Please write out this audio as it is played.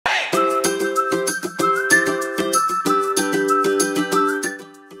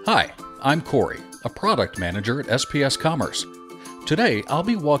I'm Corey, a product manager at SPS Commerce. Today, I'll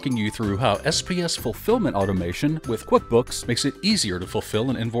be walking you through how SPS Fulfillment automation with QuickBooks makes it easier to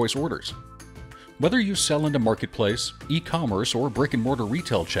fulfill and invoice orders. Whether you sell into marketplace, e-commerce, or brick-and-mortar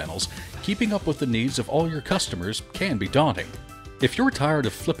retail channels, keeping up with the needs of all your customers can be daunting. If you're tired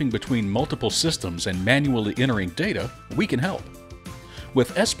of flipping between multiple systems and manually entering data, we can help.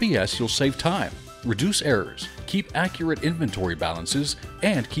 With SPS, you'll save time, reduce errors, keep accurate inventory balances,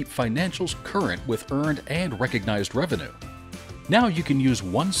 and keep financials current with earned and recognized revenue. Now you can use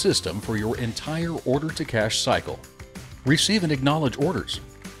one system for your entire order-to-cash cycle. Receive and acknowledge orders.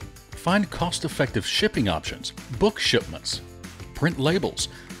 Find cost-effective shipping options, book shipments, print labels,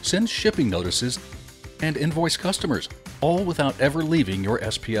 send shipping notices, and invoice customers, all without ever leaving your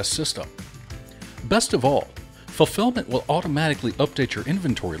SPS system. Best of all, Fulfillment will automatically update your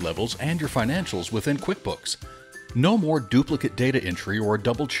inventory levels and your financials within QuickBooks. No more duplicate data entry or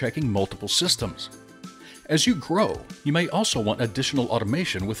double-checking multiple systems. As you grow, you may also want additional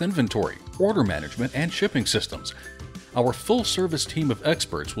automation with inventory, order management, and shipping systems. Our full-service team of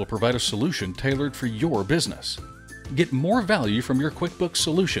experts will provide a solution tailored for your business. Get more value from your QuickBooks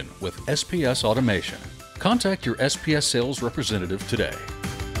solution with SPS Automation. Contact your SPS sales representative today.